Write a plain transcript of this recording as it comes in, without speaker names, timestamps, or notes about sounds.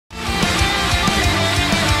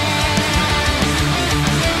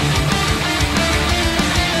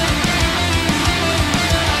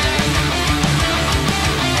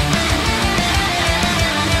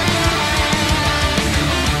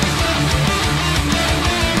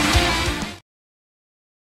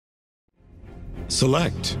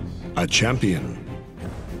Select a champion.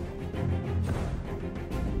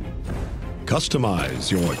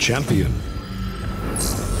 Customize your champion.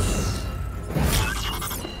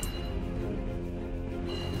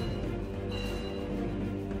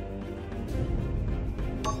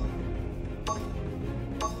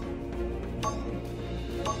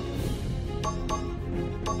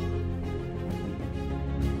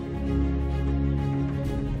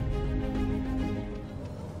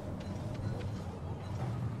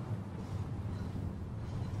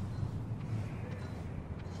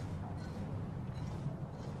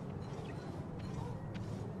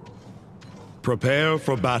 Prepare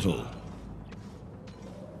for battle.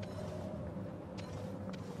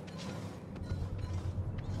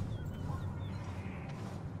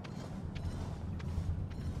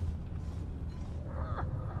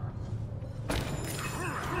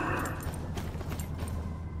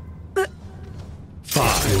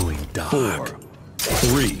 Five, 4,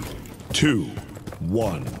 3, 2,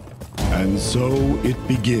 1. And so it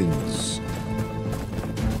begins.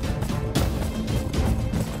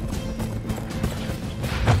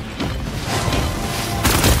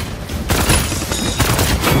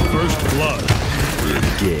 Blood. We're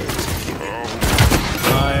dead.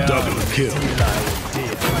 Double kill.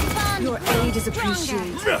 Your aid is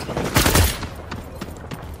appreciated.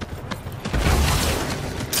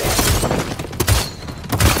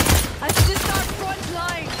 Assist our front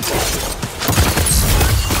line.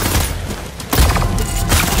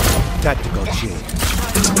 Tactical change.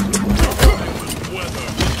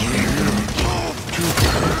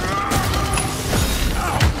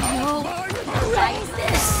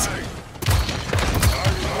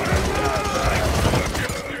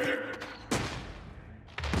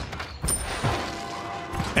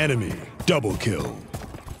 Enemy double kill.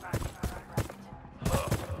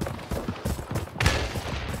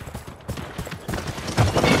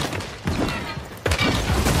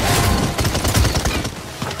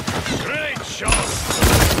 Great shot.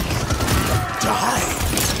 Die.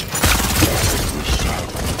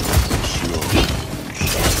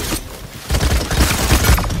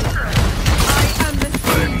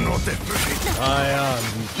 I am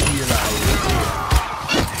the hero.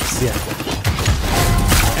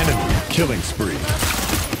 Enemy killing spree.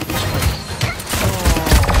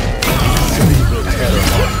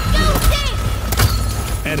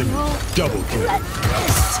 Enemy double kill.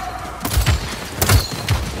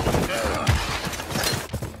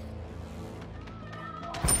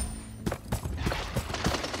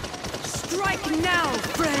 Strike now,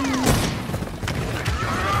 friends.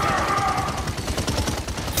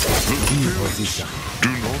 Position. Do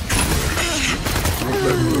not rest.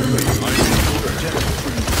 Remember me.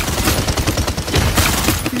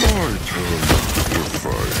 My turn to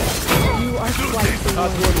fight. You are quite the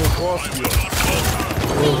That one will cost you.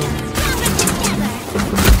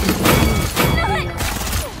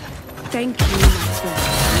 Thank you, Maxwell.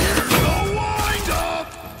 The wind up!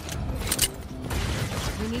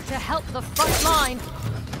 We need to help the front line.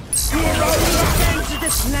 Stand to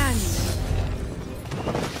this land.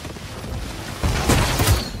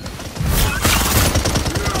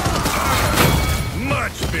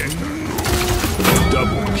 Much bigger.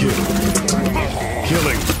 Double kill.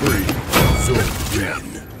 Killing spree. So again.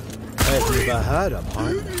 Have you ever heard of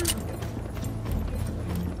partner?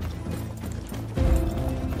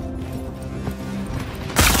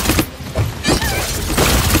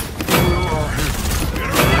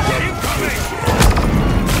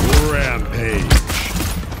 Rampage.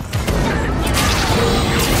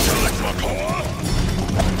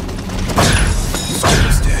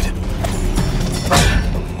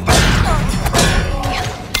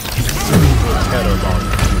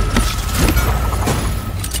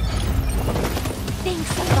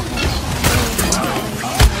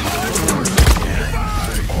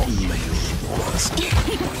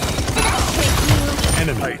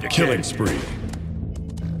 Enemy killing spree.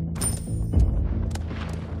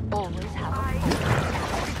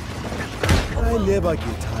 I never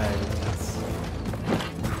get tired of this.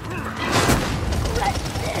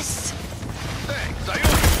 This. Thanks, I owe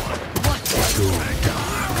you one. What?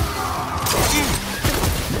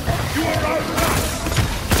 You are outmatched!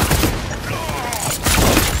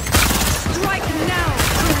 Strike now,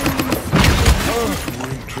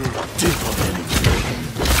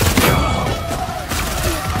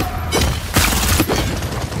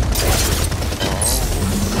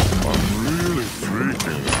 I'm really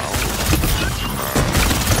freaking out.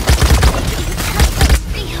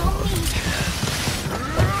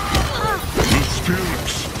 The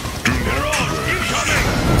spirits do not rest.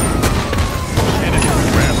 Enemy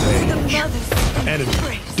rampage.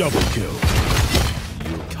 Enemy double kill.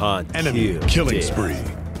 Hunt, Enemy kill, killing death. spree.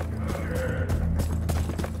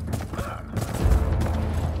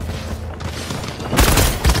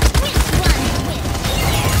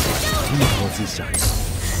 Position.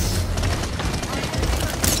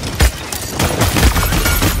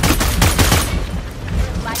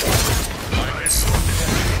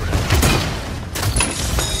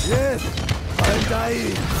 Yes, I'm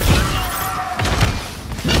dying.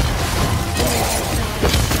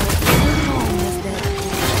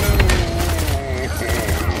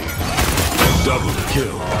 Double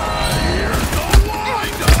kill.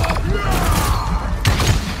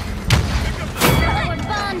 Our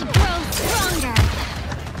bond grows stronger.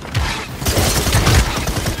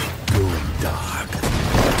 Going dark.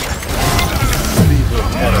 Leave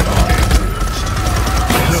terror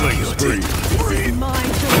Killing spree. My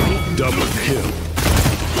joy. Double kill.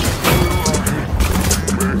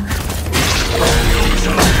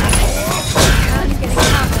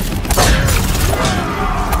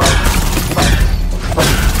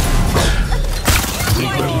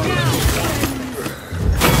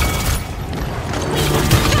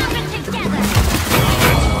 Hands getting covered.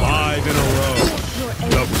 Five in a row.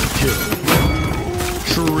 Double kill.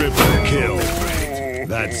 Triple kill.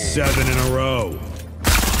 That's 7 in a row.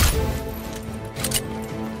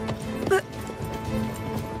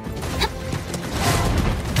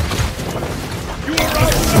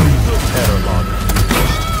 terror logger.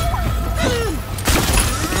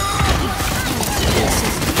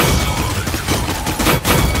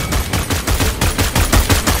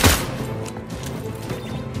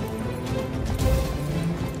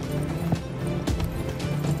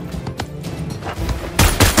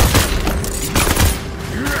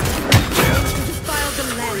 Defile the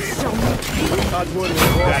land. Show me. Not more than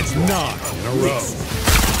one. That's 9 in a row.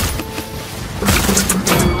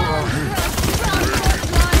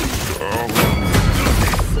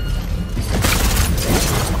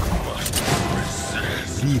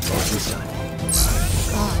 Leave position.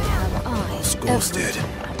 God have eyes. Ghosted.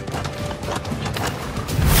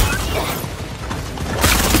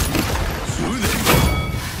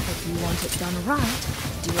 If you want it done right,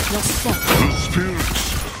 do it yourself. The spirits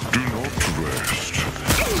do not rest.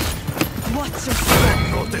 What's your step?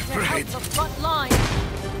 Not afraid. The front line.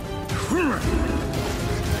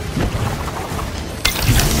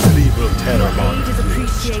 Leave terror Aid logger. is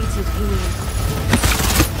appreciated here.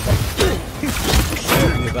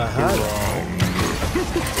 Never had.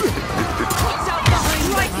 Watch out behind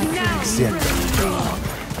right now. Send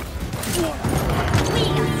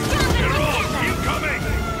Incoming!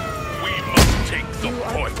 We must take the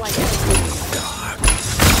point.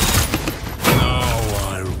 Now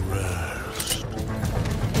I rest.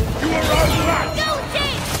 You are outmatched! Go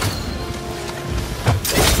deep!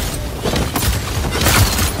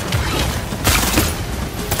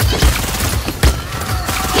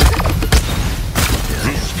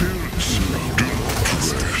 The spirits do not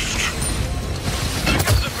rest.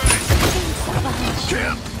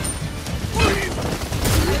 Kill!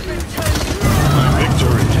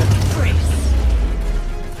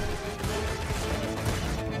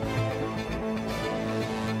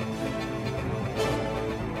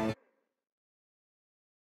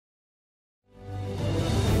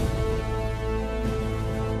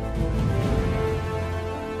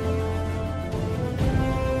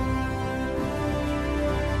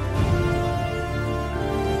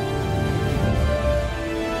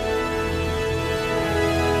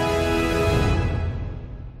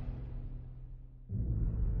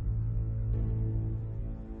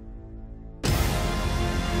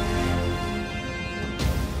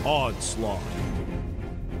 Onslaught.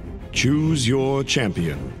 Choose your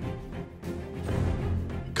champion.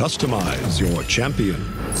 Customize your champion.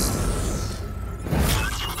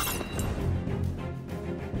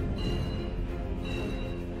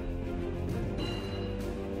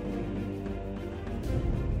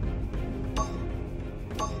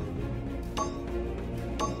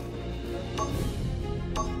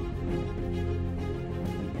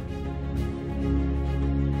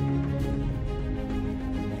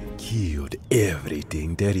 Killed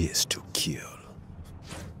everything there is to kill.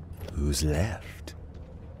 Who's left?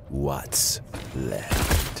 What's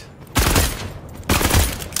left?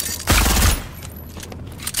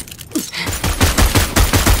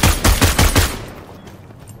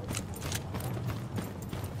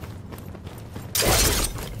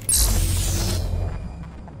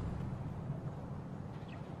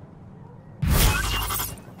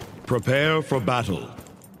 Prepare for battle.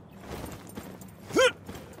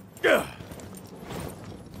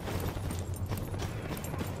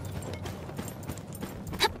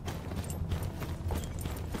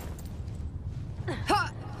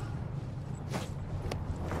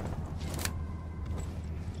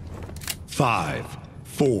 5,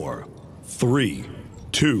 4, 3,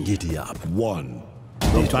 2, Giddy up. 1.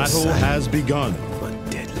 The battle has begun. But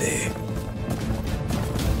deadly.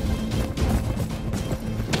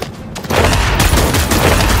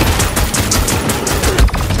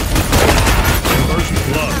 First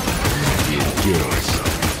blood. Yours.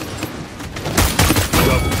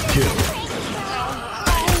 Double kill.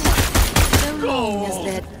 So long as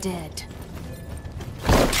they're dead.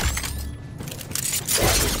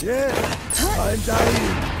 Yeah, I'm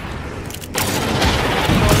dying.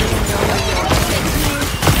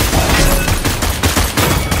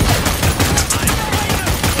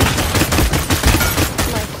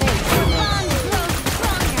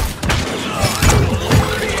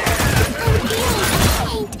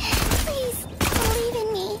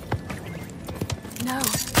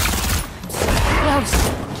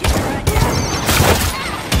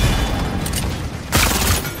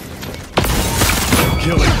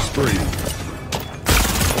 Killing spree.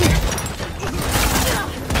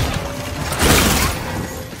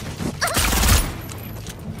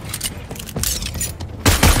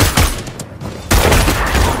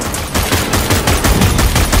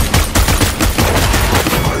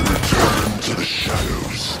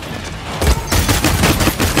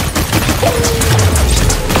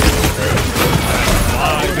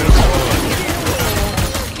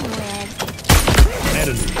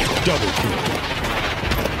 Double kill.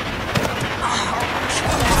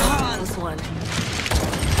 This one.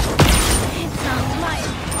 It's not my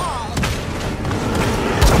fault.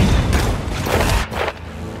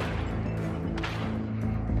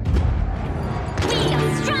 We are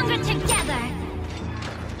stronger together.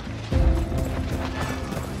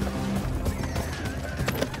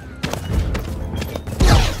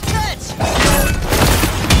 Good.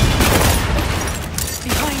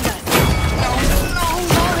 Behind us.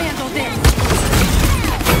 I'll handle this.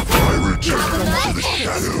 I return to the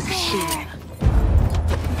shadows.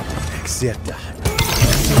 Accept that.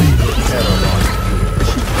 Leave the terror on.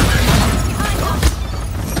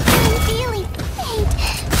 I'm feeling faint.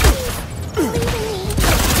 Please believe in me.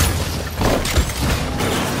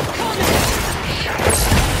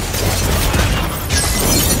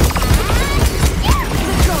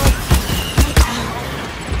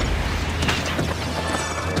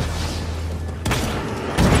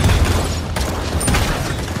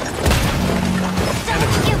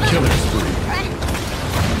 Killing spree.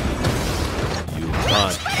 You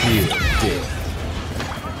can't heal death.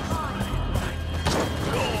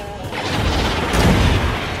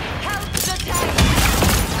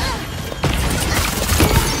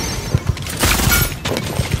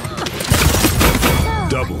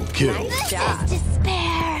 Double kill. This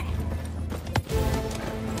despair.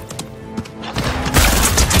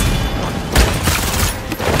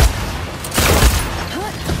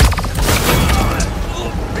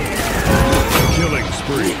 Killing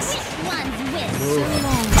spree. One's wish.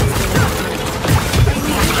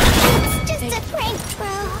 It's just a prank,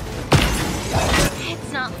 bro. It's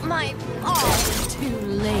not my fault. Too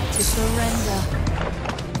late to surrender.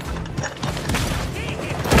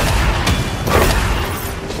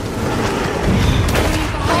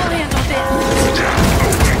 I'll handle this.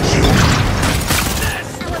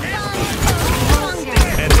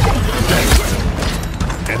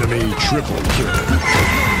 Enemy triple kill.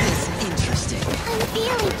 Interesting. I'm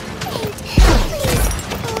feeling faint.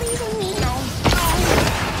 Please believe in me.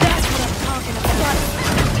 That's what I'm talking about.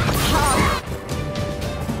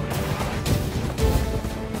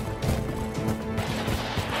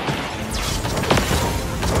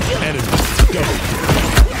 Enemy double kill.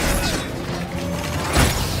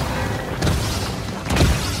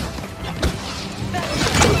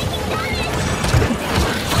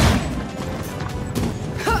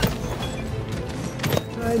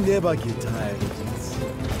 I never get tired of this.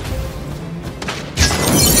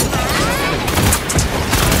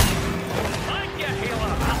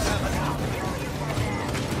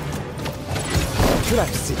 Should I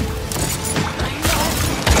see?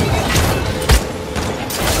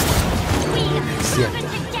 Stronger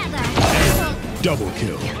together. Double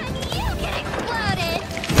kill. You get exploded.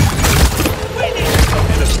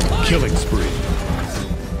 Killing spree.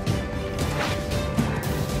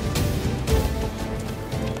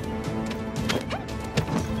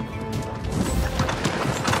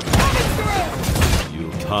 You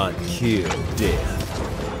can't kill death.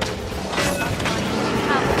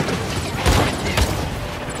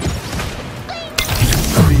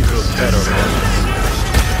 Leave the terror on.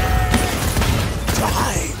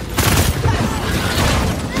 Die!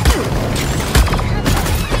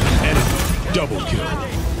 Enemy double kill.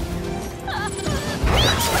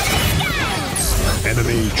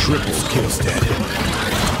 Enemy triple kill dead.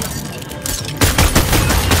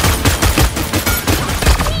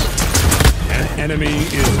 An enemy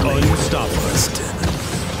is unstoppable.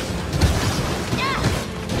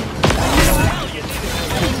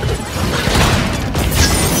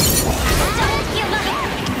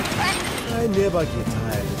 I never get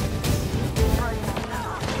tired.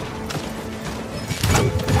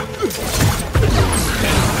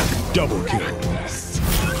 Double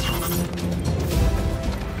kill.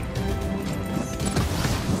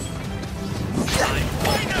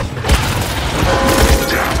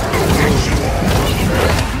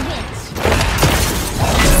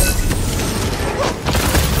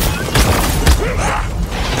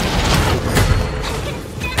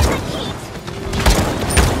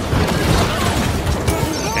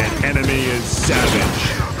 An enemy is savage.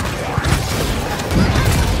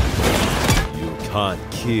 You can't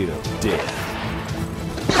kill death.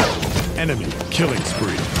 Enemy killing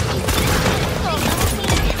spree.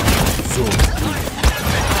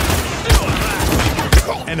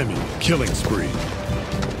 Enemy killing spree.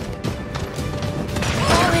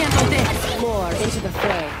 I'll handle this. More into the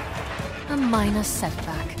fray. A minor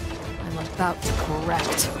setback. I'm about to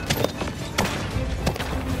correct.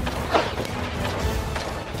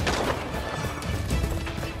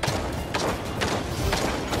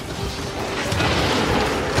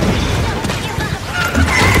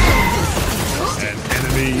 An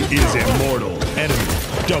enemy is immortal. Enemy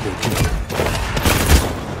double kill.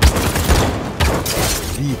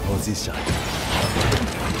 Reposition.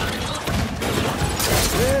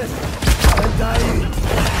 Yes, I'm dying.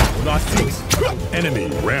 Not six. Enemy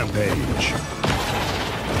rampage.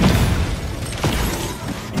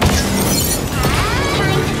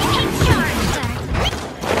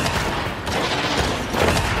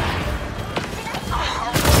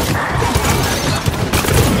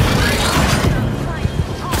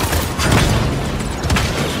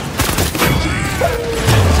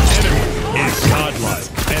 Enemy is godlike.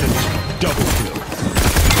 Enemy double kill.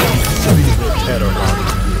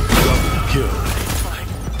 Double kill.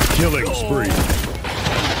 Killing spree.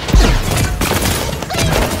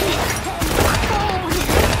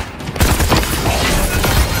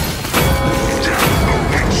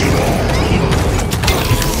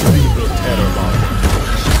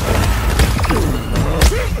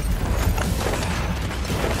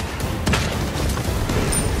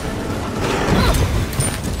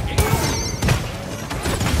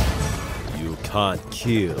 You can't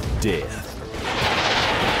kill death.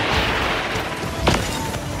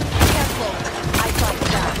 Careful. I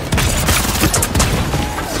fight back.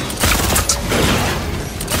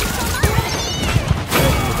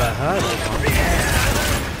 Eyes everywhere.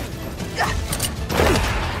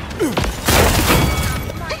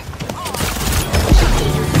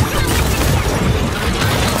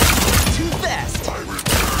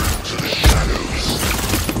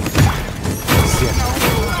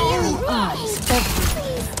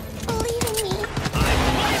 Please, believe in me.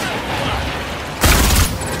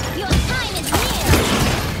 Your time is near.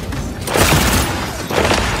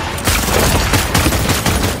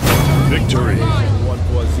 Victory.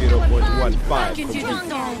 140.15. Can do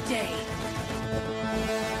this all day.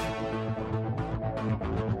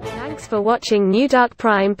 Thanks for watching New Dark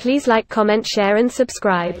Prime. Please like, comment, share and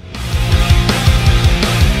subscribe.